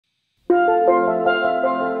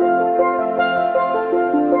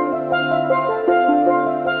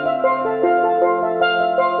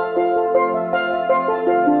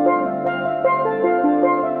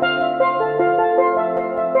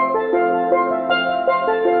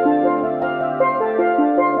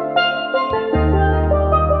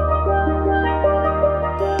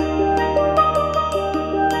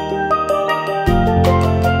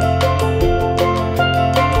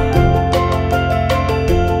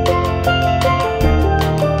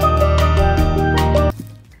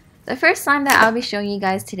first slime that I'll be showing you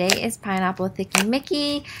guys today is Pineapple Thicky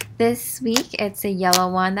Mickey. This week it's a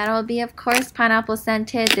yellow one that will be, of course, pineapple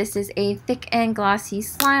scented. This is a thick and glossy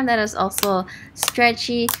slime that is also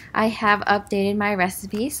stretchy. I have updated my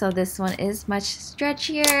recipe, so this one is much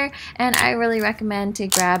stretchier, and I really recommend to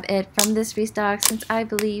grab it from this restock since I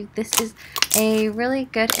believe this is a really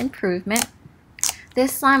good improvement.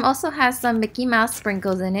 This slime also has some Mickey Mouse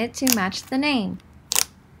sprinkles in it to match the name.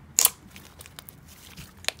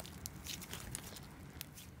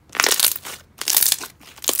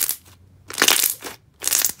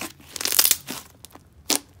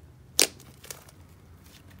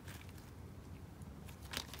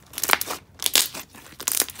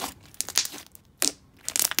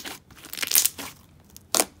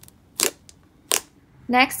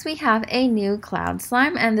 Next, we have a new cloud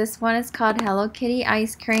slime, and this one is called Hello Kitty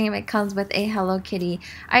Ice Cream. It comes with a Hello Kitty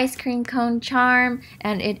ice cream cone charm,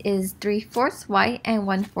 and it is 3/4 white and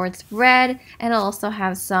 1/4 red, and it'll also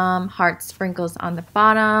have some heart sprinkles on the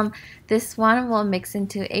bottom. This one will mix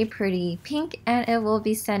into a pretty pink, and it will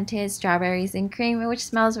be scented strawberries and cream, which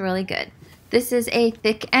smells really good. This is a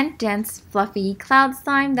thick and dense fluffy cloud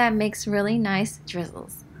slime that makes really nice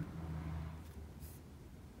drizzles.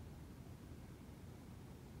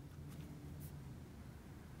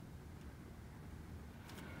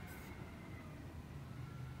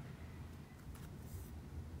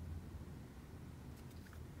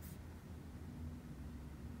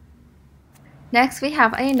 Next, we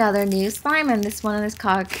have another new slime, and this one is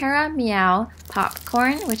called Caramel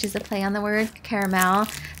Popcorn, which is a play on the word caramel.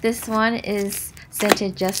 This one is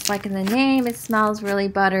scented just like in the name. It smells really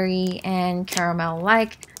buttery and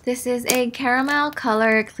caramel-like. This is a caramel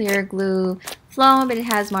color clear glue FLOAM, but it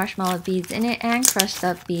has marshmallow beads in it and crushed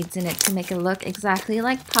up beads in it to make it look exactly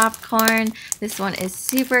like popcorn. This one is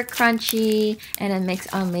super crunchy and it makes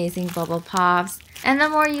amazing bubble pops. And the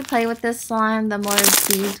more you play with this slime, the more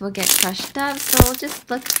beads will get crushed up, so it'll just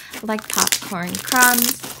look like popcorn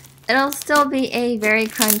crumbs. It'll still be a very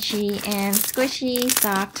crunchy and squishy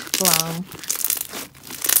soft FLOAM.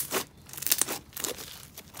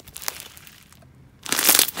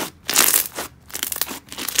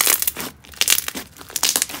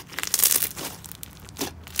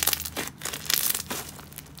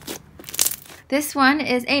 This one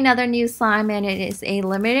is another new slime, and it is a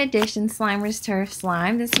limited edition Slimer's Turf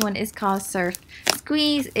slime. This one is called Surf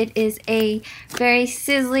Squeeze. It is a very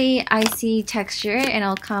sizzly, icy texture, and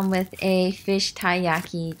it'll come with a fish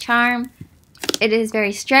taiyaki charm. It is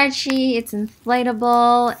very stretchy, it's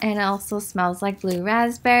inflatable, and it also smells like blue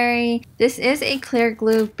raspberry. This is a clear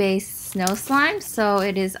glue based snow slime, so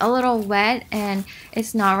it is a little wet, and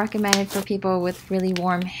it's not recommended for people with really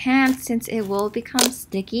warm hands since it will become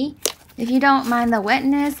sticky. If you don't mind the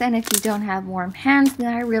wetness and if you don't have warm hands,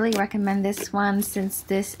 then I really recommend this one since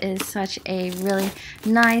this is such a really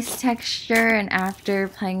nice texture, and after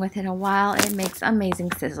playing with it a while, it makes amazing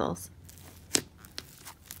sizzles.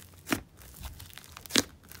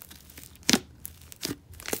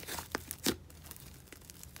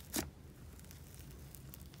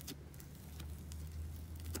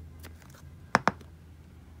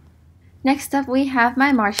 Next up, we have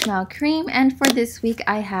my marshmallow cream, and for this week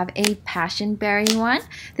I have a passion berry one.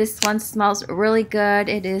 This one smells really good.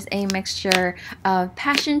 It is a mixture of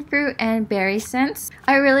passion fruit and berry scents.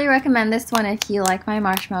 I really recommend this one if you like my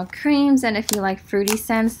marshmallow creams and if you like fruity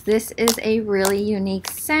scents. This is a really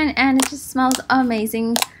unique scent and it just smells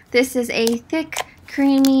amazing. This is a thick,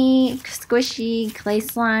 creamy, squishy clay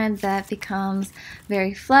slime that becomes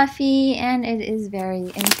very fluffy, and it is very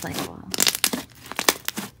inflatable.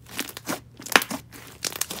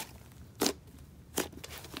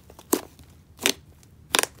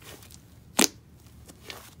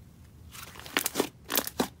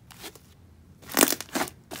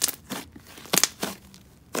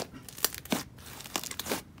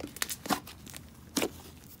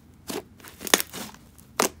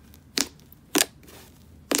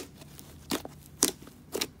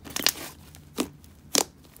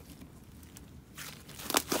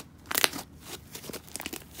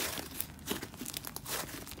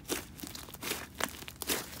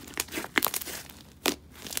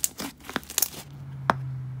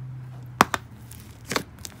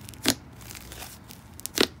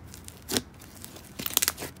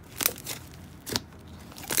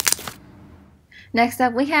 Next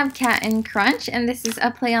up, we have Captain Crunch, and this is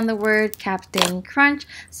a play on the word Captain Crunch.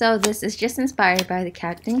 So this is just inspired by the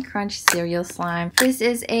Captain Crunch cereal slime. This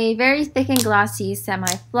is a very thick and glossy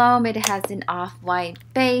semi-foam. It has an off-white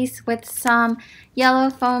base with some yellow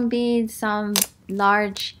foam beads, some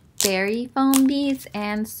large berry foam beads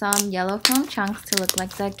and some yellow foam chunks to look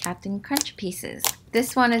like the Captain Crunch pieces.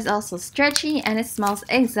 This one is also stretchy and it smells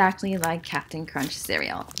exactly like Captain Crunch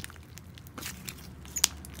cereal.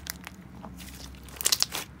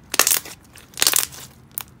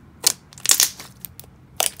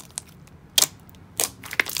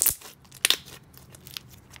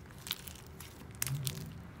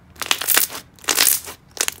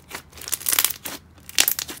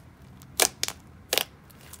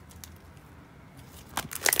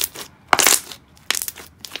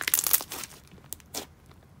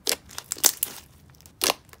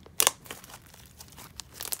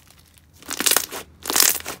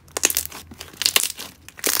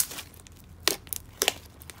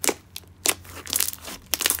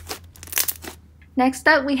 Next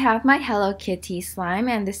up, we have my Hello Kitty slime,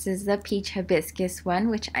 and this is the Peach Hibiscus one,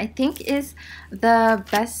 which I think is the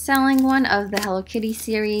best-selling one of the Hello Kitty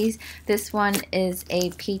series. This one is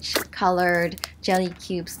a peach-colored jelly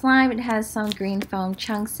cube slime. It has some green foam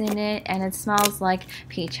chunks in it, and it smells like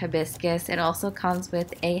peach hibiscus. It also comes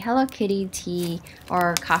with a Hello Kitty tea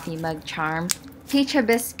or coffee mug charm. Peach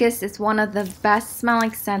hibiscus is one of the best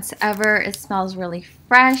smelling scents ever. It smells really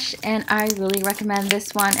fresh and I really recommend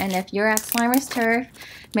this one. And if you're at Slimer's Turf,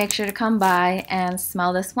 make sure to come by and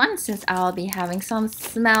smell this one since I'll be having some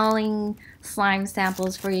smelling slime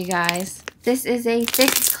samples for you guys. This is a thick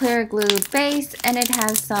clear glue base and it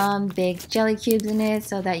has some big jelly cubes in it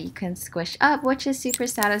so that you can squish up, which is super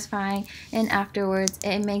satisfying, and afterwards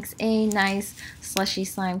it makes a nice slushy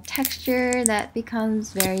slime texture that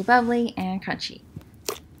becomes very bubbly and crunchy.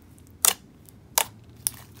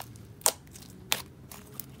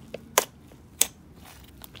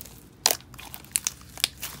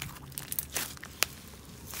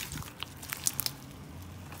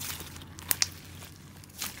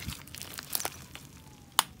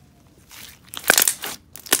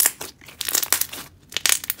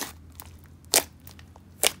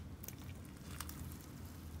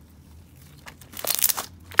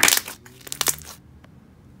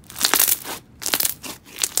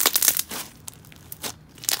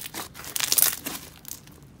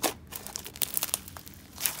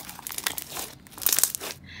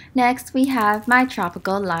 Next, we have my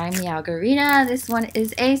Tropical Lime Margarita. This one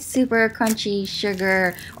is a super crunchy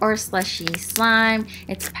sugar or slushy slime.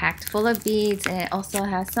 It's packed full of beads and it also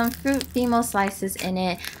has some fruit fimo slices in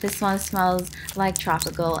it. This one smells like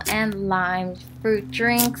tropical and lime fruit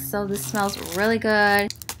drinks, so this smells really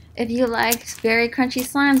good. If you like very crunchy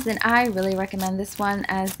slimes, then I really recommend this one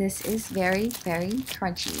as this is very, very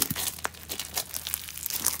crunchy.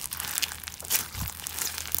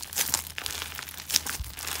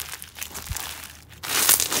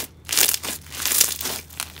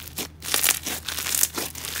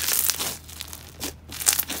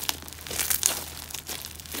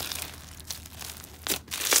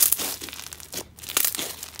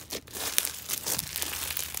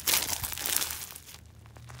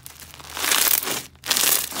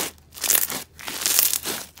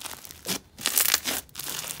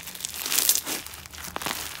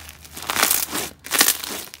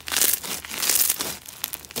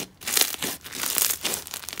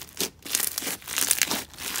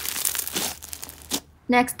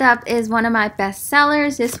 Next up is one of my best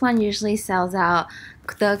sellers. This one usually sells out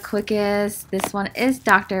the quickest. This one is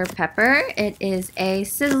Dr. Pepper. It is a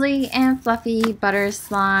sizzly and fluffy butter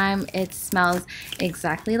slime. It smells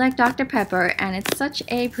exactly like Dr. Pepper and it's such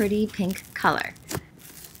a pretty pink color.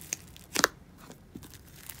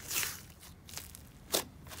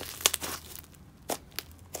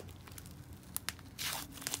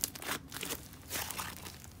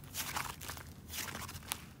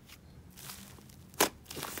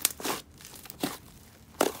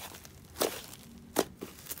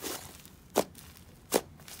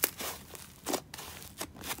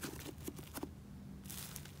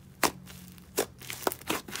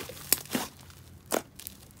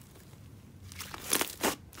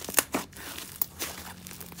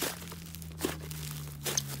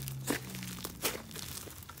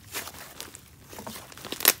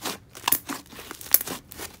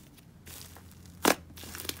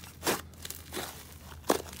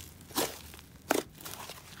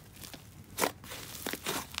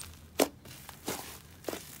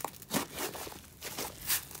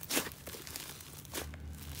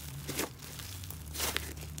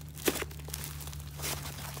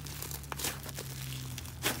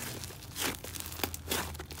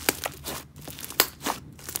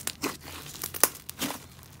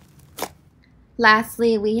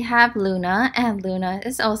 Lastly, we have Luna, and Luna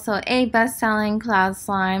is also a best-selling cloud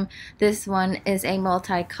slime. This one is a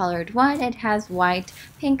multicolored one. It has white,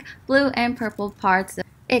 pink, blue, and purple parts.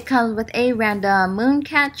 It comes with a random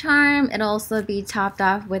mooncat charm. It'll also be topped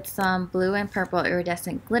off with some blue and purple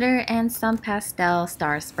iridescent glitter and some pastel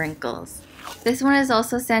star sprinkles. This one is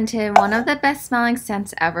also scented, one of the best smelling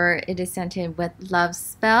scents ever. It is scented with Love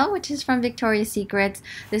Spell, which is from Victoria's Secret.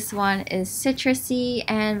 This one is citrusy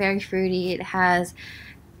and very fruity. It has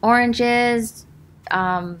oranges,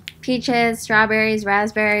 peaches, strawberries,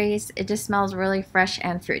 raspberries. It just smells really fresh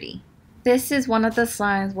and fruity. This is one of the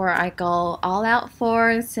slimes where I go all out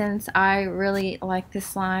for since I really like this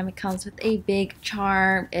slime. It comes with a big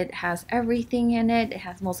charm. It has everything in it. It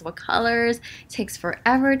has multiple colors. It takes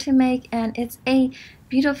forever to make, and it's a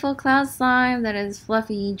beautiful cloud slime that is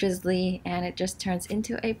fluffy, drizzly, and it just turns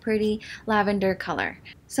into a pretty lavender color.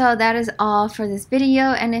 So that is all for this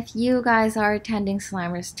video, and if you guys are attending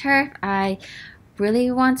Slimers Turf, I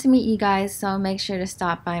really want to meet you guys, so make sure to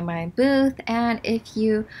stop by my booth, and if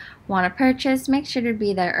you want to purchase, make sure to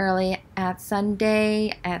be there early at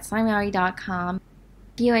Sunday at Slimeowy.com.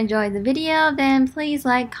 If you enjoyed the video, then please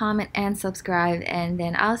like, comment, and subscribe, and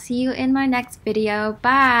then I'll see you in my next video.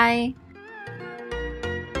 Bye!